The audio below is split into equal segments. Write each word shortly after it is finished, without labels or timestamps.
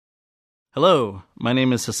Hello, my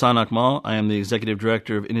name is Hassan Akmal. I am the Executive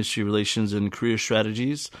Director of Industry Relations and Career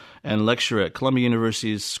Strategies and lecturer at Columbia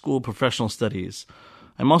University's School of Professional Studies.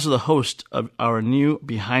 I'm also the host of our new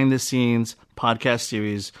Behind the Scenes podcast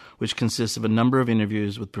series, which consists of a number of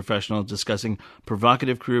interviews with professionals discussing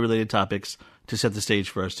provocative career-related topics to set the stage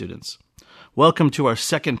for our students. Welcome to our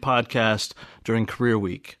second podcast during Career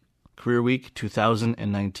Week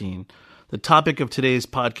 2019. The topic of today's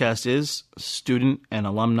podcast is Student and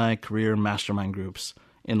Alumni Career Mastermind Groups.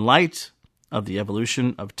 In light of the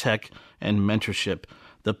evolution of tech and mentorship,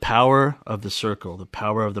 the power of the circle, the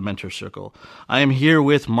power of the mentor circle. I am here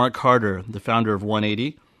with Mark Carter, the founder of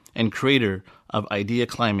 180 and creator of Idea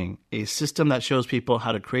Climbing, a system that shows people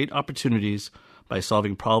how to create opportunities by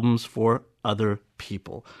solving problems for other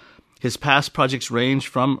people. His past projects range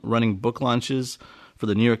from running book launches for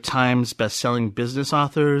the New York Times best-selling business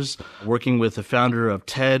authors, working with the founder of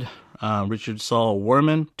TED, Richard Saul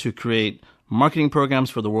Wurman, to create marketing programs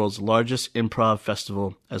for the world's largest improv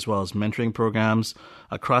festival, as well as mentoring programs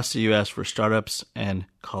across the U.S. for startups and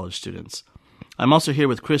college students. I'm also here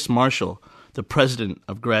with Chris Marshall, the president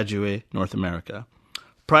of Graduate North America.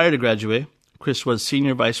 Prior to Graduate, Chris was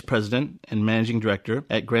senior vice president and managing director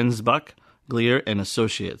at Grenzbach, Glier and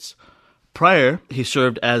Associates. Prior, he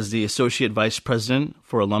served as the Associate Vice President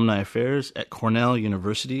for Alumni Affairs at Cornell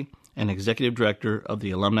University and Executive Director of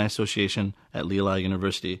the Alumni Association at Lehigh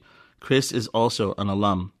University. Chris is also an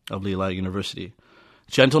alum of Lehigh University.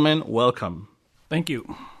 Gentlemen, welcome. Thank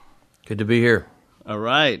you. Good to be here. All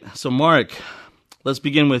right. So, Mark, let's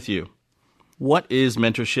begin with you. What is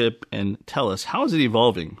mentorship, and tell us, how is it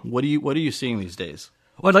evolving? What are you seeing these days?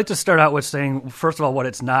 Well, I'd like to start out with saying, first of all, what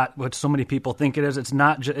it's not, what so many people think it is. It's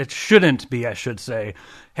not, it shouldn't be, I should say,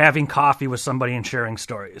 having coffee with somebody and sharing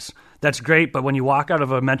stories. That's great, but when you walk out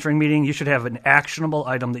of a mentoring meeting, you should have an actionable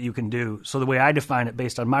item that you can do. So the way I define it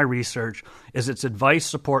based on my research is it's advice,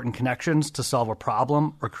 support, and connections to solve a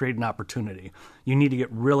problem or create an opportunity. You need to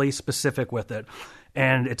get really specific with it.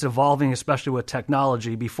 And it's evolving, especially with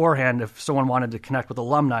technology. Beforehand, if someone wanted to connect with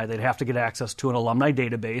alumni, they'd have to get access to an alumni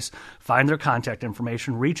database, find their contact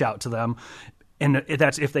information, reach out to them, and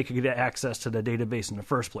that's if they could get access to the database in the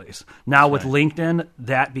first place. Now with LinkedIn,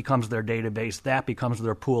 that becomes their database. That becomes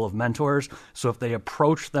their pool of mentors. So if they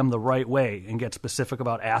approach them the right way and get specific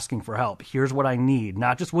about asking for help, here's what I need.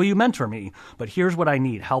 Not just, will you mentor me? But here's what I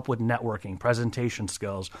need. Help with networking, presentation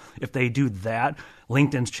skills. If they do that,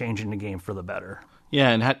 LinkedIn's changing the game for the better.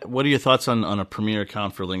 Yeah, and what are your thoughts on a Premier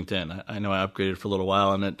account for LinkedIn? I know I upgraded for a little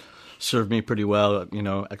while, and it served me pretty well,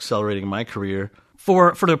 accelerating my career.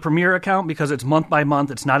 For the Premier account, because it's month by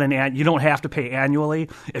month, it's not you don't have to pay annually.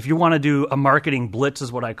 If you want to do a marketing blitz,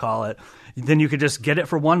 is what I call it, then you could just get it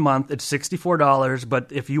for 1 month. It's $64,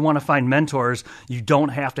 but if you want to find mentors, you don't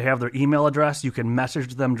have to have their email address. You can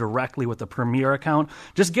message them directly with the Premier account.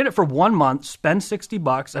 Just get it for 1 month, spend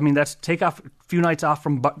 $60. I mean, that's take off a few nights off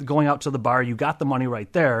from going out to the bar. You got the money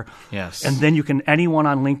right there. Yes. And then anyone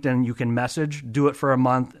on LinkedIn, you can message, do it for a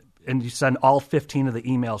month, and you send all 15 of the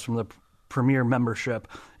emails from the Premier membership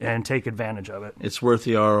and take advantage of it. It's worth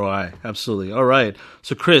the ROI. Absolutely. All right.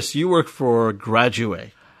 So, Chris, you work for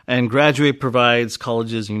Graduate, and Graduate provides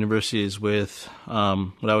colleges and universities with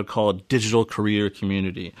what I would call a digital career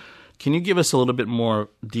community. Can you give us a little bit more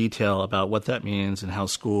detail about what that means and how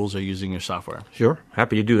schools are using your software? Sure.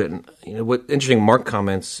 Happy to do it. And, what interesting Mark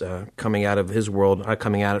comments coming out of his world,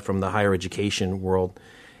 coming at it from the higher education world.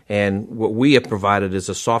 And what we have provided is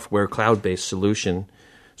a software cloud-based solution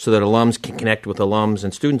so that alums can connect with alums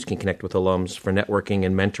and students can connect with alums for networking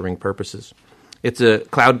and mentoring purposes. It's a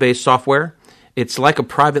cloud-based software. It's like a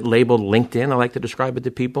private labeled LinkedIn, I like to describe it to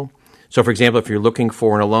people. So, for example, if you're looking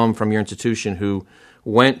for an alum from your institution who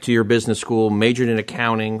went to your business school, majored in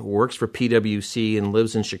accounting, works for PwC, and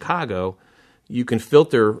lives in Chicago, you can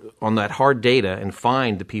filter on that hard data and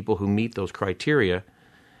find the people who meet those criteria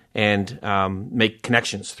and make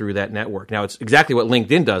connections through that network. Now, it's exactly what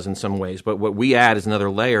LinkedIn does in some ways, but what we add is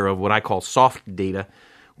another layer of what I call soft data,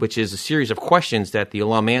 which is a series of questions that the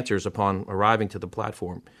alum answers upon arriving to the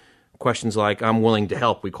platform. Questions like, I'm willing to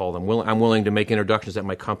help, we call them. I'm willing to make introductions at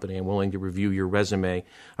my company. I'm willing to review your resume.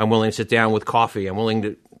 I'm willing to sit down with coffee. I'm willing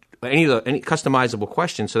to any customizable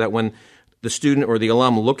questions so that when the student or the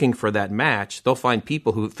alum looking for that match, they'll find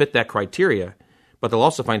people who fit that criteria, but they'll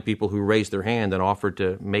also find people who raised their hand and offered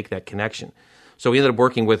to make that connection. So we ended up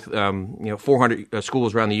working with 400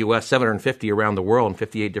 schools around the U.S., 750 around the world in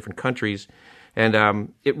 58 different countries.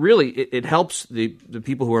 And it helps the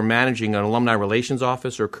people who are managing an alumni relations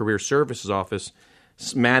office or career services office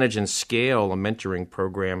manage and scale a mentoring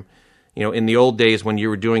program In the old days when you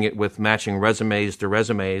were doing it with matching resumes to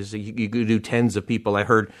resumes, you could do tens of people. I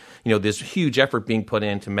heard, this huge effort being put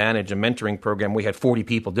in to manage a mentoring program. We had 40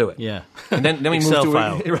 people do it. Yeah. And then we Excel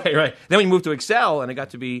moved to file. right. Then we moved to Excel, and it got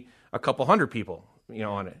to be a couple hundred people,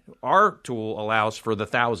 on it. Our tool allows for the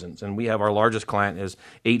thousands, and we have our largest client is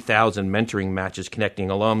 8,000 mentoring matches connecting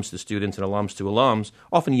alums to students and alums to alums,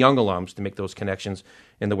 often young alums, to make those connections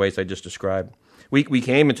in the ways I just described. We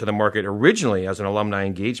came into the market originally as an alumni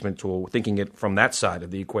engagement tool, thinking it from that side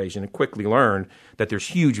of the equation, and quickly learned that there's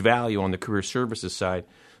huge value on the career services side.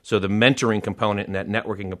 So the mentoring component and that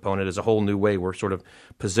networking component is a whole new way we're sort of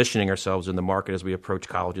positioning ourselves in the market as we approach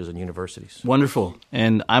colleges and universities. Wonderful.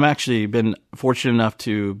 And I'm actually been fortunate enough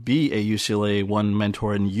to be a UCLA One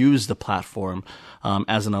mentor and use the platform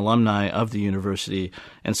as an alumni of the university.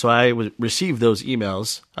 And so I received those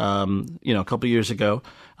emails, a couple of years ago.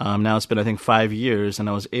 Now it's been, I think, 5 years, and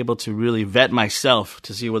I was able to really vet myself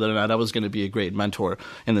to see whether or not I was going to be a great mentor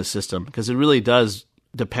in the system, because it really does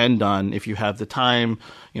depend on if you have the time,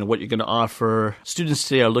 what you're going to offer. Students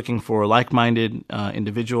today are looking for like-minded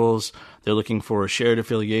individuals. They're looking for shared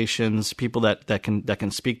affiliations, people that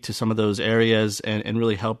can speak to some of those areas and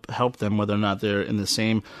really help them, whether or not they're in the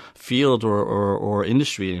same field or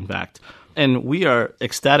industry, in fact. And we are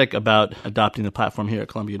ecstatic about adopting the platform here at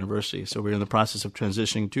Columbia University. So we're in the process of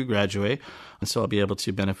transitioning to Graduate, and so I'll be able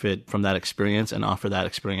to benefit from that experience and offer that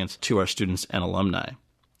experience to our students and alumni.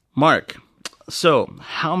 Mark, so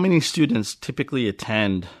how many students typically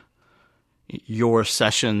attend your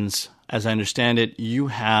sessions? As I understand it, you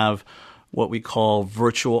have what we call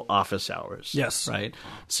virtual office hours. Yes. Right?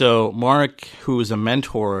 So Mark, who is a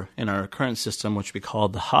mentor in our current system, which we call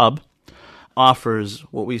the Hub, offers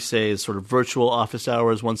what we say is sort of virtual office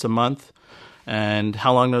hours once a month. And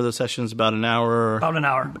how long are those sessions? About an hour? About an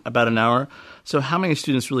hour. About an hour. So how many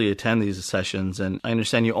students really attend these sessions? And I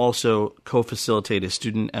understand you also co-facilitate a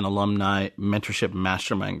student and alumni mentorship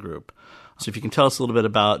mastermind group. So if you can tell us a little bit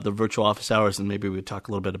about the virtual office hours, and maybe we would talk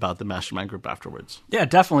a little bit about the mastermind group afterwards. Yeah,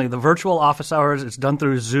 definitely. The virtual office hours, it's done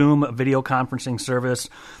through Zoom video conferencing service.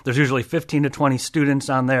 There's usually 15 to 20 students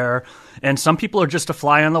on there. And some people are just a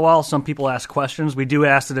fly on the wall. Some people ask questions. We do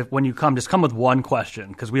ask that if when you come, just come with one question,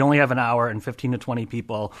 because we only have an hour and 15 to 20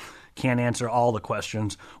 people can't answer all the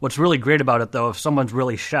questions. What's really great about it, though, if someone's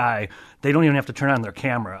really shy, they don't even have to turn on their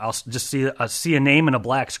camera. I'll just see a name in a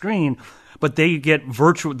black screen, but they get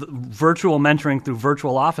virtual mentoring through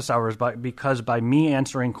virtual office hours because by me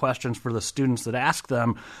answering questions for the students that ask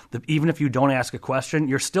them, even if you don't ask a question,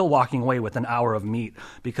 you're still walking away with an hour of meat,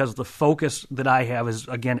 because the focus that I have is,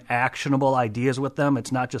 again, actionable ideas with them.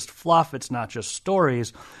 It's not just fluff. It's not just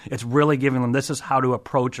stories. It's really giving them, this is how to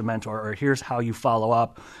approach a mentor, or here's how you follow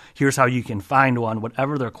up. Here's how you can find one.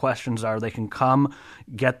 Whatever their questions are, they can come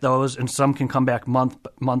get those, and some can come back month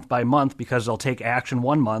by month, because they'll take action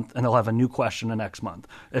one month and they'll have a new question the next month.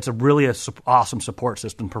 It's really awesome support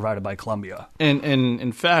system provided by Columbia. And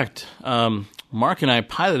in fact, Mark and I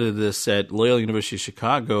piloted this at Loyola University of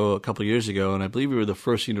Chicago a couple of years ago, and I believe we were the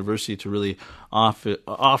first university to really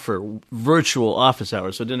offer virtual office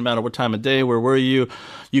hours. So it didn't matter what time of day, where were you,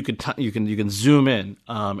 you can zoom in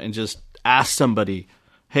and just ask somebody,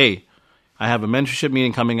 hey, I have a mentorship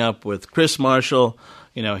meeting coming up with Chris Marshall.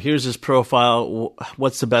 Here's his profile.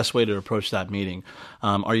 What's the best way to approach that meeting?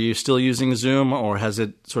 Are you still using Zoom, or has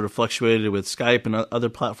it sort of fluctuated with Skype and other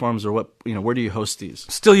platforms, or what? Where do you host these?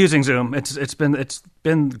 Still using Zoom. It's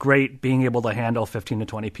been great being able to handle 15 to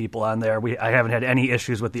 20 people on there. I haven't had any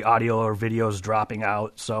issues with the audio or videos dropping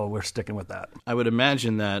out, so we're sticking with that. I would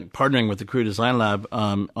imagine that partnering with the Career Design Lab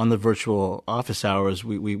on the virtual office hours,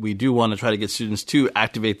 we do want to try to get students to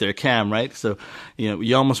activate their cam, right? So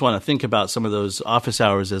you almost want to think about some of those office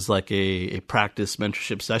hours as like a practice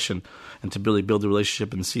mentorship session, and to really build a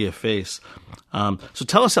relationship and see a face. So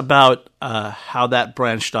tell us about how that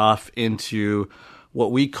branched off into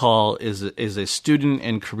what we call is a student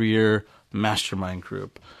and career mastermind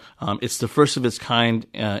group. It's the first of its kind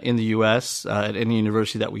in the U.S. At any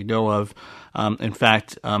university that we know of. In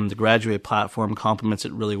fact, the Graduate platform complements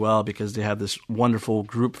it really well, because they have this wonderful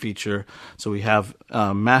group feature. So we have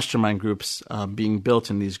mastermind groups being built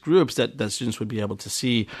in these groups that students would be able to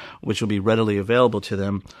see, which will be readily available to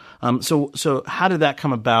them. So how did that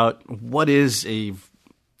come about? What is a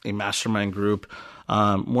mastermind group?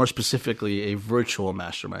 More specifically, a virtual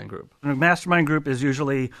mastermind group. A mastermind group is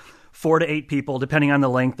usually 4 to 8 people, depending on the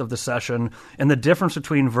length of the session. And the difference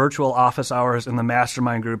between virtual office hours and the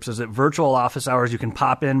mastermind groups is that virtual office hours, you can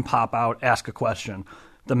pop in, pop out, ask a question.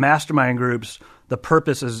 The mastermind groups, the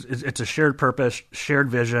purpose is it's a shared purpose, shared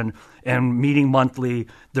vision, and meeting monthly,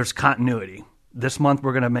 there's continuity. This month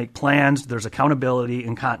we're going to make plans. There's accountability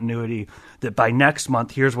and continuity that by next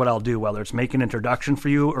month, here's what I'll do, whether it's make an introduction for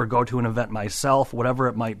you or go to an event myself, whatever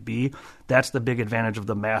it might be. That's the big advantage of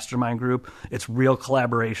the mastermind group. It's real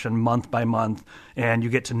collaboration month by month, and you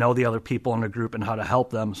get to know the other people in the group and how to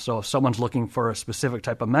help them. So if someone's looking for a specific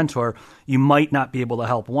type of mentor, you might not be able to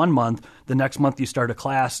help one month. The next month you start a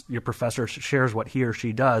class, your professor shares what he or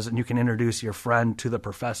she does, and you can introduce your friend to the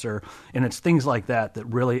professor. And it's things like that that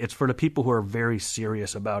really, it's for the people who are very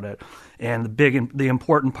serious about it. And the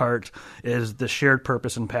important part is the shared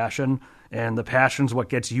purpose and passion. And the passion's what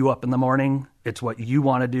gets you up in the morning. It's what you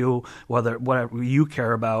want to do, whatever you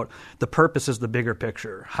care about. The purpose is the bigger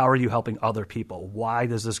picture. How are you helping other people? Why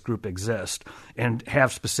does this group exist? And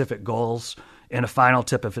have specific goals. And a final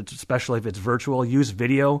tip, especially if it's virtual, use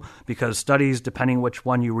video, because studies, depending which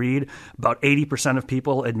one you read, about 80% of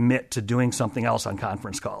people admit to doing something else on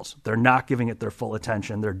conference calls. They're not giving it their full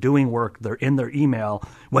attention. They're doing work. They're in their email.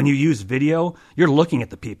 When you use video, you're looking at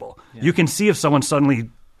the people. Yeah. You can see if someone suddenly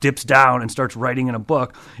dips down and starts writing in a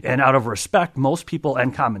book. And out of respect, most people,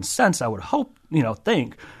 and common sense, I would hope,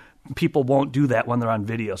 think people won't do that when they're on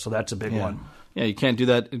video. So that's a big one. Yeah, you can't do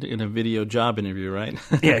that in a video job interview, right?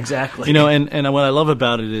 Yeah, exactly. And what I love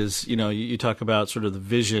about it is, you talk about sort of the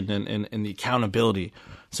vision and the accountability.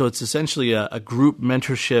 So it's essentially a group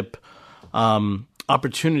mentorship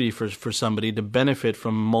opportunity for somebody to benefit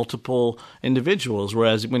from multiple individuals.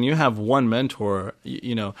 Whereas when you have one mentor,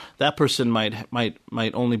 that person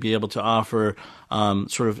might only be able to offer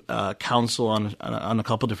counsel on a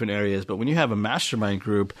couple different areas. But when you have a mastermind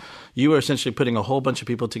group, you are essentially putting a whole bunch of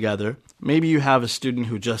people together. Maybe you have a student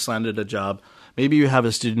who just landed a job. Maybe you have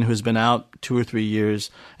a student who's been out 2 or 3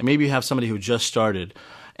 years, and maybe you have somebody who just started.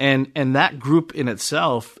 And that group in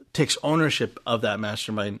itself takes ownership of that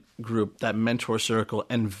mastermind group, that mentor circle,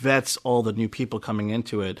 and vets all the new people coming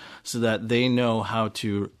into it so that they know how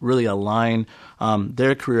to really align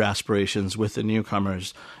their career aspirations with the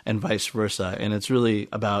newcomers and vice versa. And it's really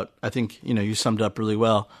about, I think, you summed up really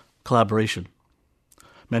well, collaboration.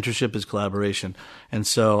 Mentorship is collaboration. And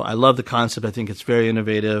so I love the concept. I think it's very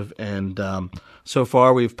innovative. And so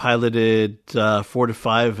far we've piloted 4 to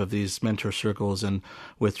 5 of these mentor circles, and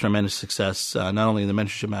with tremendous success, not only in the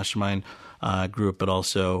Mentorship Mastermind group, but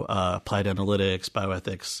also Applied Analytics,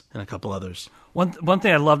 Bioethics, and a couple others. One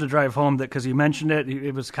thing I'd love to drive home, that because you mentioned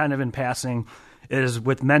it was kind of in passing, is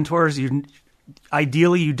with mentors,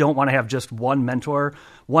 ideally you don't want to have just one mentor.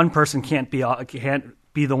 One person can't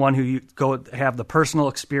be the one who you go have the personal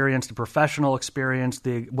experience, the professional experience,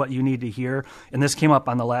 what you need to hear. And this came up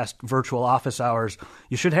on the last virtual office hours.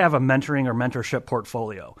 You should have a mentoring or mentorship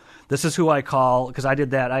portfolio. This is who I call, because I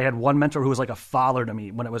did that. I had one mentor who was like a father to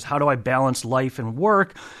me when it was, how do I balance life and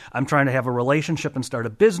work? I'm trying to have a relationship and start a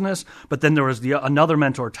business. But then there was another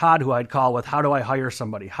mentor, Todd, who I'd call with, how do I hire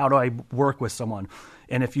somebody? How do I work with someone?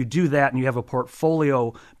 And if you do that and you have a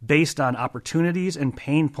portfolio based on opportunities and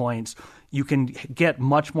pain points, you can get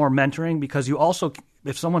much more mentoring, because you also,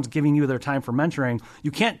 if someone's giving you their time for mentoring,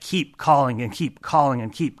 you can't keep calling and keep calling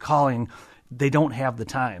and keep calling. They don't have the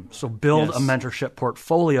time. So build a mentorship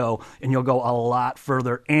portfolio, and you'll go a lot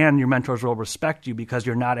further, and your mentors will respect you because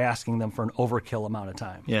you're not asking them for an overkill amount of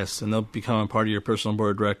time. Yes, and they'll become a part of your personal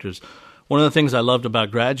board of directors. One of the things I loved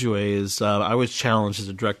about Graduate is I was challenged as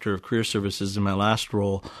a director of career services in my last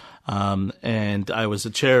role. And I was the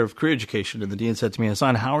chair of career education, and the dean said to me,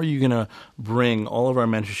 Hassan, how are you going to bring all of our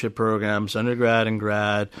mentorship programs, undergrad and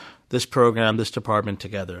grad, this program, this department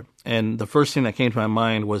together? And the first thing that came to my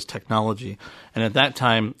mind was technology. And at that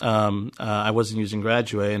time, I wasn't using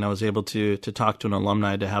Graduate, and I was able to talk to an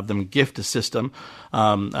alumni to have them gift a system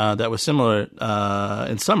that was similar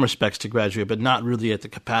in some respects to Graduate, but not really at the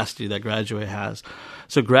capacity that Graduate has.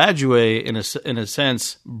 So Graduate, in a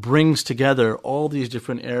sense, brings together all these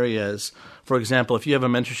different areas. For example, if you have a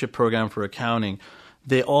mentorship program for accounting,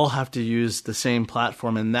 they all have to use the same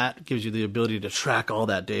platform, and that gives you the ability to track all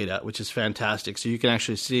that data, which is fantastic. So you can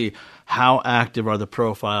actually see how active are the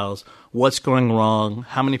profiles, what's going wrong,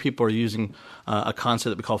 how many people are using a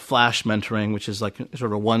concept that we call flash mentoring, which is like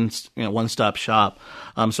sort of a one-stop shop.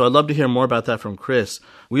 So I'd love to hear more about that from Chris.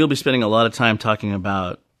 We'll be spending a lot of time talking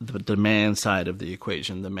about the demand side of the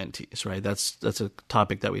equation, the mentees, right? That's a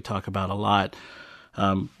topic that we talk about a lot.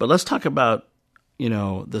 But let's talk about,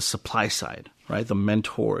 the supply side, right? The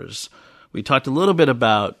mentors. We talked a little bit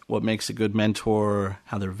about what makes a good mentor,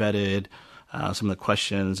 how they're vetted, some of the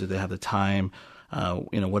questions, do they have the time,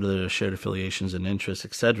 what are their shared affiliations and interests,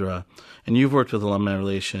 et cetera. And you've worked with alumni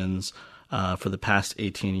relations for the past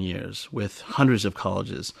 18 years with hundreds of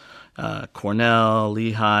colleges, Cornell,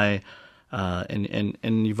 Lehigh,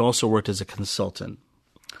 and you've also worked as a consultant.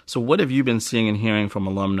 So what have you been seeing and hearing from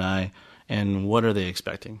alumni, and what are they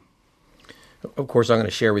expecting? Of course, I'm going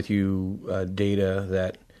to share with you data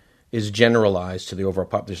that is generalized to the overall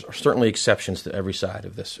population. There's certainly exceptions to every side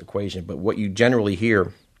of this equation, but what you generally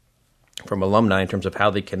hear from alumni in terms of how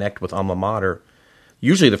they connect with alma mater,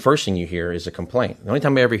 usually the first thing you hear is a complaint. The only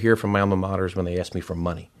time I ever hear from my alma mater is when they ask me for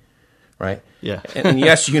money, right? Yeah. And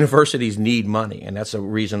yes, universities need money, and that's a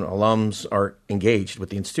reason alums are engaged with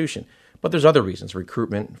the institution. But there's other reasons: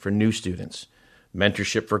 recruitment for new students,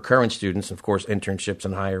 mentorship for current students, and of course, internships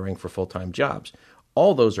and hiring for full-time jobs.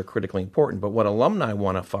 All those are critically important. But what alumni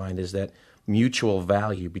want to find is that mutual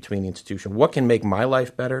value between the institution. What can make my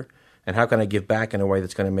life better, and how can I give back in a way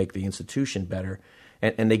that's going to make the institution better?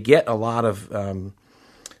 And they get a lot of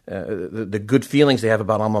the good feelings they have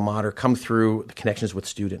about alma mater come through the connections with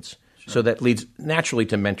students. Sure. So that leads naturally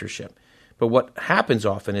to mentorship. But what happens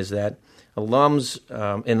often is that alums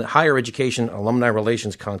in the higher education, alumni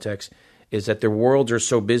relations context, is that their worlds are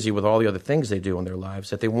so busy with all the other things they do in their lives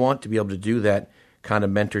that they want to be able to do that kind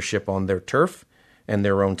of mentorship on their turf and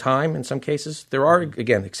their own time in some cases. There are,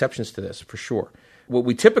 again, exceptions to this for sure. What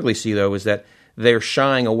we typically see, though, is that they're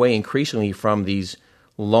shying away increasingly from these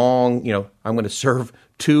long, I'm going to serve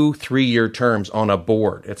 2-3 year terms on a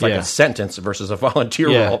board. It's like a sentence versus a volunteer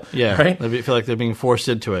role. Yeah, right? They feel like they're being forced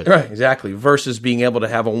into it. Right, exactly. Versus being able to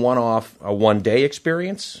have a one-off, a one-day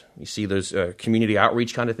experience. You see those community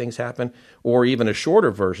outreach kind of things happen, or even a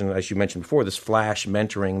shorter version, as you mentioned before, this flash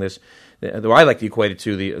mentoring, though I like to equate it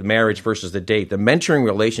to the marriage versus the date. The mentoring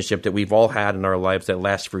relationship that we've all had in our lives that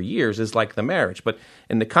lasts for years is like the marriage. But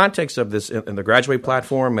in the context of this, in the Graduate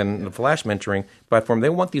platform and the flash mentoring platform, they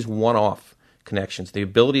want these one-off connections, the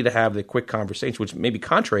ability to have the quick conversation, which may be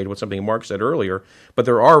contrary to what something Mark said earlier, but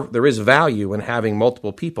there is value in having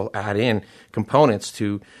multiple people add in components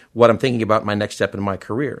to what I'm thinking about my next step in my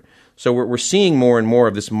career. So we're seeing more and more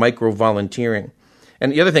of this micro-volunteering.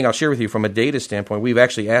 And the other thing I'll share with you from a data standpoint, we've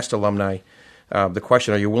actually asked alumni the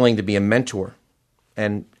question, are you willing to be a mentor?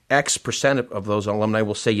 And X percent of those alumni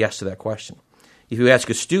will say yes to that question. If you ask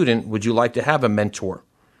a student, would you like to have a mentor?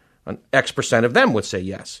 An X percent of them would say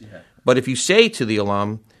yes. Yeah. But if you say to the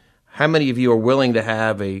alum, how many of you are willing to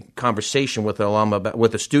have a conversation with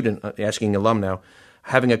with a student, asking alum now,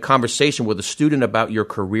 having a conversation with a student about your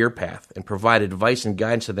career path and provide advice and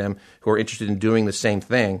guidance to them who are interested in doing the same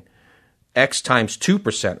thing, X times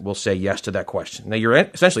 2% will say yes to that question. Now, you're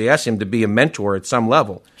essentially asking them to be a mentor at some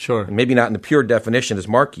level. Sure. And maybe not in the pure definition as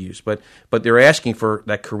Mark used, but they're asking for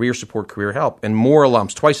that career support, career help. And more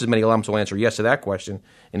alums, twice as many alums will answer yes to that question.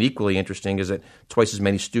 And equally interesting is that twice as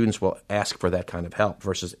many students will ask for that kind of help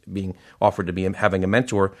versus being offered to be having a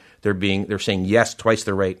mentor. They're saying yes twice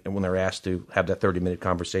the rate when they're asked to have that 30-minute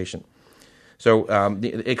conversation. So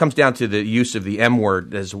it comes down to the use of the M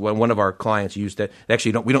word, as one of our clients used that.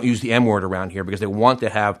 Actually, we don't use the M word around here because they want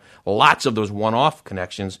to have lots of those one-off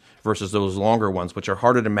connections versus those longer ones, which are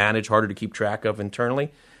harder to manage, harder to keep track of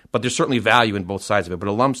internally. But there's certainly value in both sides of it. But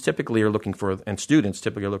alums typically are looking for, and students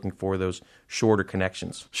typically are looking for those shorter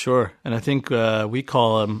connections. Sure. And I think we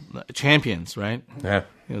call them champions, right? Yeah.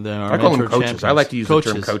 I call them coaches. Champions. I like to use the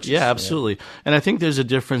term coaches. Yeah, absolutely. Yeah. And I think there's a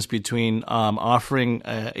difference between offering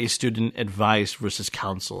a student advice versus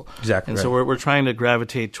counsel. Exactly. And right. so we're trying to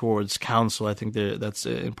gravitate towards counsel. I think that's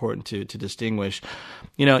important to distinguish.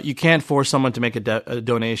 You can't force someone to make a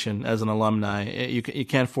donation as an alumni. You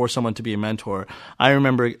can't force someone to be a mentor. I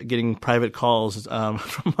remember getting private calls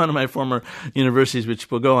from one of my former universities, which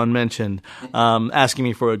will go unmentioned, asking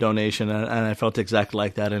me for a donation, and I felt exactly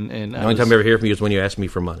like that. And the only time I ever hear from you is when you ask me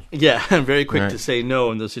for money. Yeah, I'm very quick to say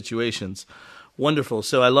no in those situations. Wonderful.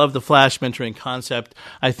 So I love the flash mentoring concept.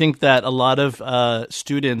 I think that a lot of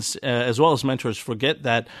students, as well as mentors, forget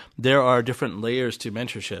that there are different layers to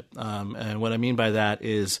mentorship. And what I mean by that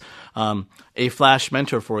is a flash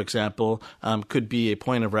mentor, for example, could be a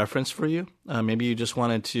point of reference for you. Maybe you just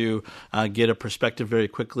wanted to get a perspective very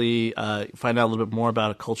quickly, find out a little bit more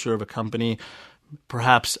about a culture of a company.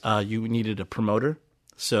 Perhaps you needed a promoter.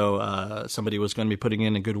 So somebody was going to be putting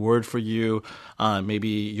in a good word for you. Maybe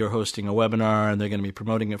you're hosting a webinar and they're going to be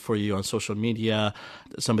promoting it for you on social media.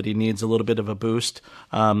 Somebody needs a little bit of a boost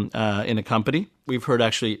in a company. We've heard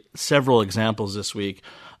actually several examples this week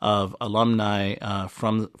of alumni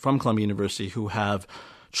from Columbia University who have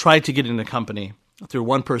tried to get in a company through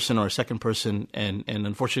one person or a second person, and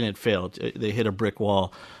unfortunately it failed. They hit a brick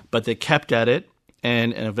wall, but they kept at it.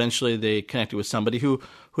 And eventually they connected with somebody who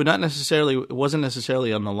wasn't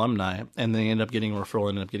necessarily an alumni, and they ended up getting a referral,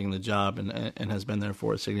 ended up getting the job, and has been there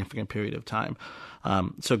for a significant period of time.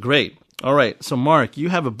 So great. All right. So Mark, you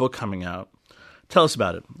have a book coming out. Tell us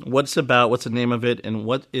about it. What's the name of it, and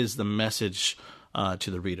what is the message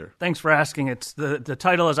to the reader? Thanks for asking. It's the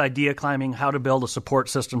title is Idea Climbing: How to Build a Support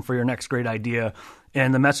System for Your Next Great Idea.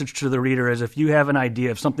 And the message to the reader is, if you have an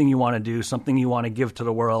idea of something you want to do, something you want to give to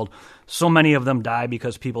the world, so many of them die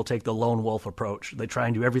because people take the lone wolf approach. They try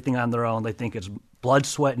and do everything on their own. They think it's blood,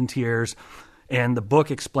 sweat, and tears. And the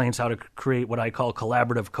book explains how to create what I call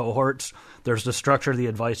collaborative cohorts. There's the structure, the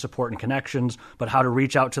advice, support, and connections, but how to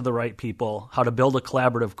reach out to the right people, how to build a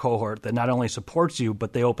collaborative cohort that not only supports you,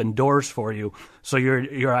 but they open doors for you so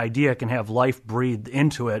your idea can have life breathed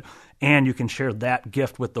into it, and you can share that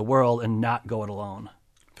gift with the world and not go it alone.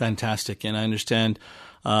 Fantastic. And I understand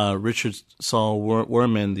Richard Saul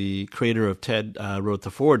Wurman, the creator of TED, wrote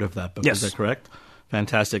the foreword of that book. Yes. Is that correct?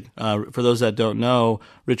 Fantastic. For those that don't know,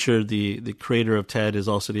 Richard, the creator of TED, is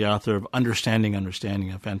also the author of Understanding,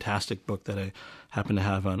 a fantastic book that I happen to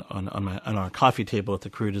have on our coffee table at the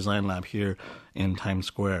Career Design Lab here in Times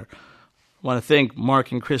Square. I want to thank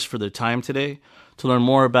Mark and Chris for their time today. To learn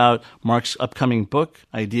more about Mark's upcoming book,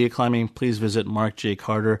 Idea Climbing, please visit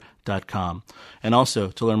markjcarter.com. And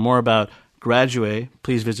also, to learn more about Graduate,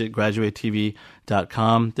 please visit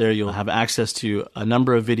graduatetv.com. There you'll have access to a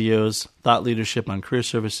number of videos, thought leadership on career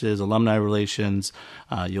services, alumni relations.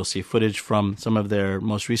 You'll see footage from some of their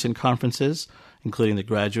most recent conferences, including the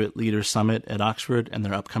Graduate Leaders Summit at Oxford and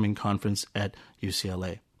their upcoming conference at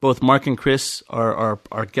UCLA. Both Mark and Chris are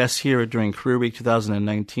our guests here during Career Week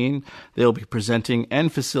 2019. They'll be presenting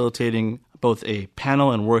and facilitating both a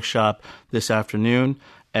panel and workshop this afternoon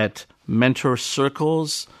at Mentor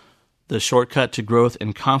Circles, the shortcut to growth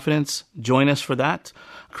and confidence. Join us for that.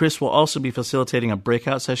 Chris will also be facilitating a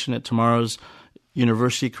breakout session at tomorrow's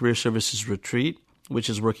University Career Services Retreat, which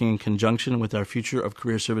is working in conjunction with our Future of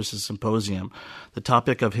Career Services Symposium. The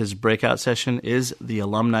topic of his breakout session is the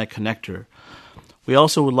Alumni Connector. We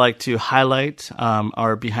also would like to highlight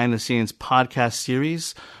our behind-the-scenes podcast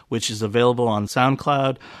series, which is available on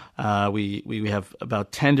SoundCloud. We have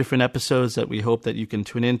about 10 different episodes that we hope that you can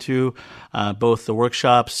tune into. Both the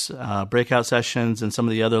workshops, breakout sessions, and some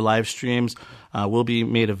of the other live streams will be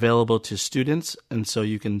made available to students, and so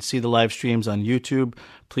you can see the live streams on YouTube.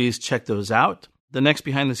 Please check those out. The next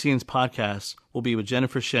behind-the-scenes podcast will be with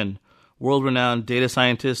Jennifer Shin, world-renowned data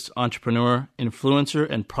scientist, entrepreneur, influencer,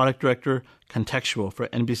 and product director, contextual for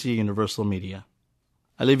NBC Universal Media.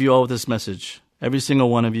 I leave you all with this message. Every single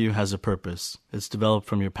one of you has a purpose. It's developed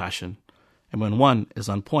from your passion. And when one is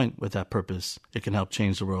on point with that purpose, it can help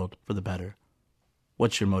change the world for the better.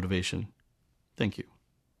 What's your motivation? Thank you.